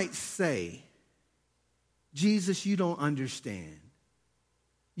 We might say, Jesus, you don't understand.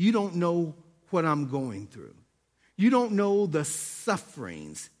 You don't know what I'm going through. You don't know the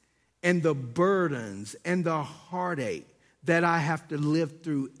sufferings and the burdens and the heartache that I have to live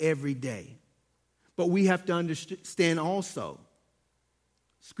through every day. But we have to understand also,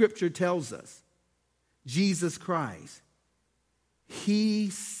 Scripture tells us, Jesus Christ, he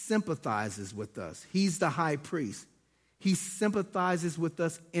sympathizes with us. He's the high priest. He sympathizes with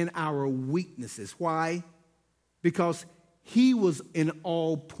us in our weaknesses. Why? Because he was in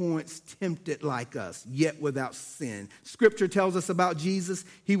all points tempted like us, yet without sin. Scripture tells us about Jesus.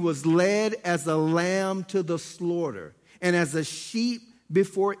 He was led as a lamb to the slaughter, and as a sheep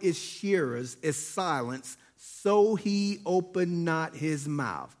before its shearers is silenced, so he opened not his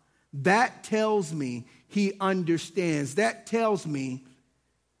mouth. That tells me he understands. That tells me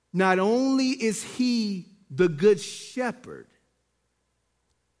not only is he the good shepherd,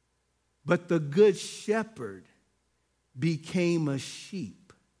 but the good shepherd became a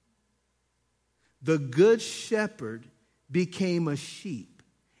sheep. The good shepherd became a sheep,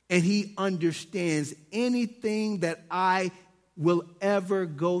 and he understands anything that I will ever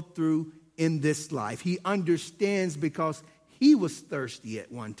go through in this life. He understands because he was thirsty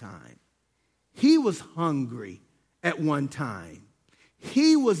at one time. He was hungry at one time.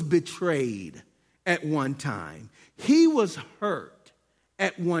 He was betrayed at one time. He was hurt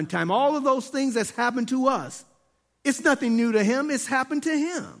at one time. All of those things that's happened to us, it's nothing new to him. It's happened to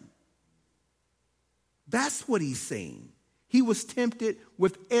him. That's what he's saying. He was tempted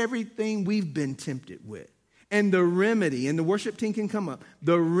with everything we've been tempted with. And the remedy, and the worship team can come up,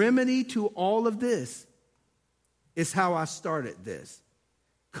 the remedy to all of this is how I started this.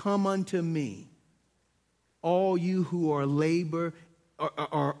 Come unto me, all you who are labor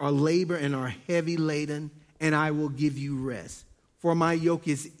and are heavy laden, and I will give you rest. For my yoke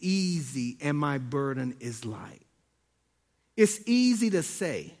is easy and my burden is light. It's easy to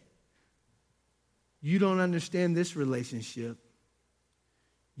say, you don't understand this relationship.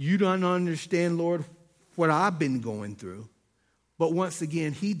 You don't understand, Lord, what I've been going through. But once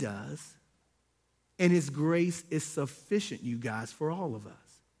again, he does. And his grace is sufficient, you guys, for all of us.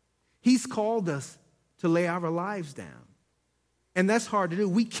 He's called us to lay our lives down. And that's hard to do.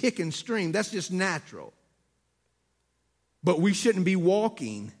 We kick and scream. That's just natural. But we shouldn't be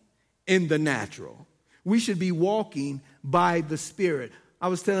walking in the natural. We should be walking by the Spirit. I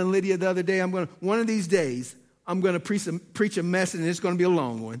was telling Lydia the other day, one of these days, I'm going to preach a message, and it's going to be a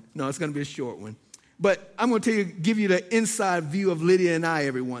long one. No, it's going to be a short one. But I'm going to give you the inside view of Lydia and I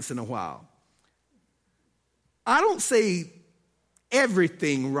every once in a while. I don't say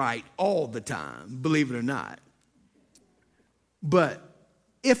everything right all the time, believe it or not. But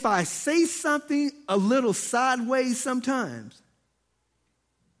if I say something a little sideways sometimes,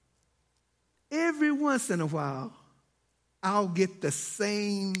 every once in a while, I'll get the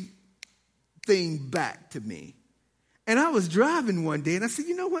same thing back to me. And I was driving one day and I said,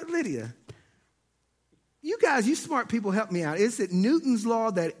 you know what, Lydia? You guys, you smart people, help me out. Is it Newton's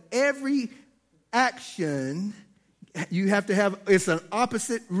law that every action you have to have, it's an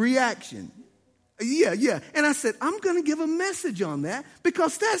opposite reaction? Yeah. And I said, I'm going to give a message on that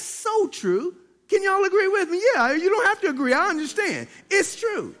because that's so true. Can y'all agree with me? Yeah, you don't have to agree. I understand. It's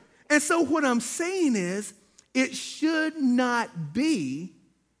true. And so what I'm saying is it should not be,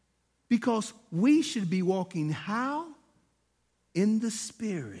 because we should be walking how? In the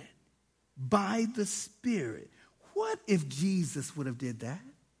Spirit, by the Spirit. What if Jesus would have did that?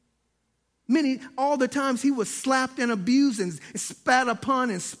 All the times he was slapped and abused and spat upon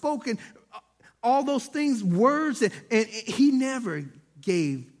and spoken, all those things, words, and he never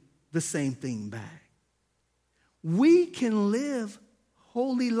gave the same thing back. We can live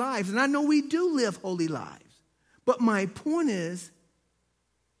holy lives, and I know we do live holy lives. But my point is,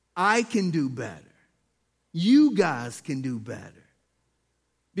 I can do better. You guys can do better.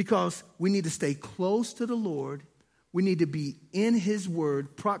 Because we need to stay close to the Lord. We need to be in his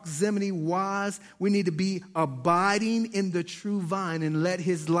word, proximity wise. We need to be abiding in the true vine and let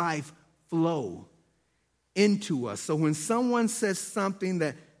his life flow into us. So when someone says something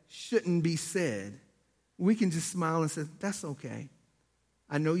that shouldn't be said, we can just smile and say, that's okay.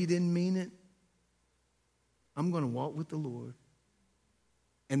 I know you didn't mean it. I'm going to walk with the Lord.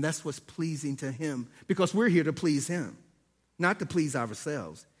 And that's what's pleasing to him, because we're here to please him, not to please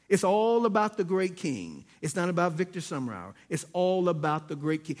ourselves. It's all about the great king. It's not about Victor Summerhour. It's all about the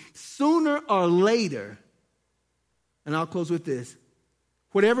great king. Sooner or later, and I'll close with this,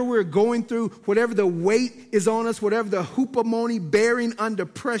 whatever we're going through, whatever the weight is on us, whatever the hoopamoni bearing under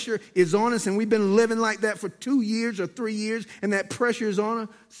pressure is on us, and we've been living like that for 2 years or 3 years, and that pressure is on us,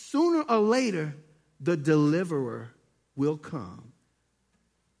 sooner or later, the deliverer will come.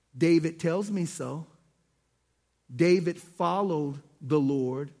 David tells me so. David followed the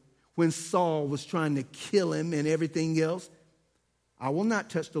Lord when Saul was trying to kill him and everything else. I will not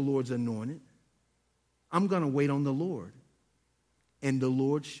touch the Lord's anointed. I'm going to wait on the Lord. And the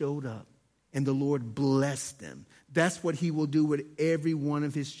Lord showed up, and the Lord blessed them. That's what he will do with every one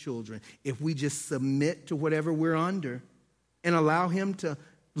of his children. If we just submit to whatever we're under and allow him to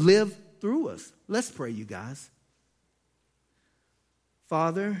live through us. Let's pray, you guys.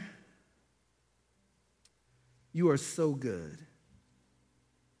 Father, you are so good.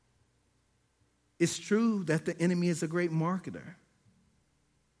 It's true that the enemy is a great marketer,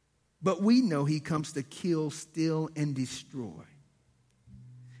 but we know he comes to kill, steal, and destroy.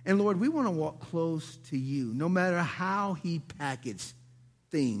 And Lord, we want to walk close to you, no matter how he packaged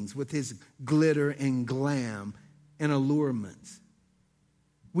things with his glitter and glam and allurements.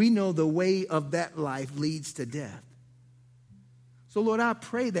 We know the way of that life leads to death. So Lord, I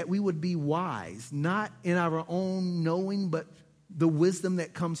pray that we would be wise, not in our own knowing, but the wisdom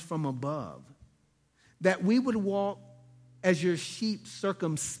that comes from above. That we would walk as your sheep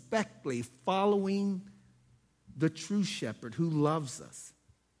circumspectly, following the true shepherd who loves us.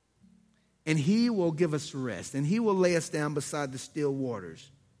 And he will give us rest, and he will lay us down beside the still waters.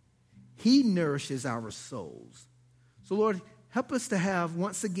 He nourishes our souls. So Lord, help us to have,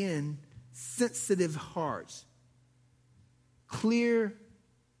 once again, sensitive hearts, clear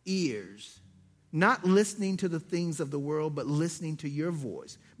ears, not listening to the things of the world, but listening to your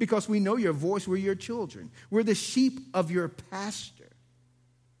voice. Because we know your voice, we're your children. We're the sheep of your pasture.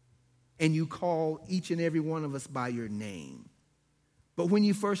 And you call each and every one of us by your name. But when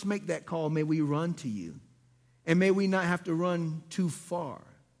you first make that call, may we run to you. And may we not have to run too far,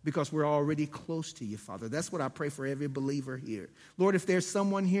 because we're already close to you, Father. That's what I pray for every believer here. Lord, if there's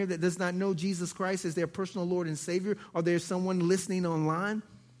someone here that does not know Jesus Christ as their personal Lord and Savior, or there's someone listening online,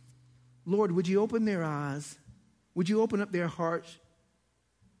 Lord, would you open their eyes? Would you open up their hearts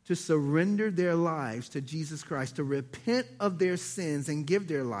to surrender their lives to Jesus Christ, to repent of their sins and give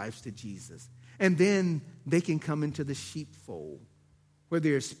their lives to Jesus? And then they can come into the sheepfold where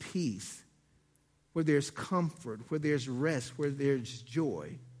there's peace, where there's comfort, where there's rest, where there's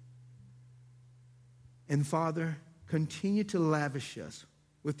joy. And Father, continue to lavish us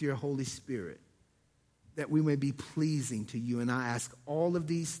with your Holy Spirit, that we may be pleasing to you. And I ask all of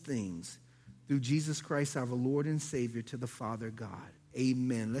these things through Jesus Christ, our Lord and Savior, to the Father God.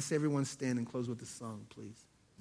 Amen. Let's everyone stand and close with a song, please.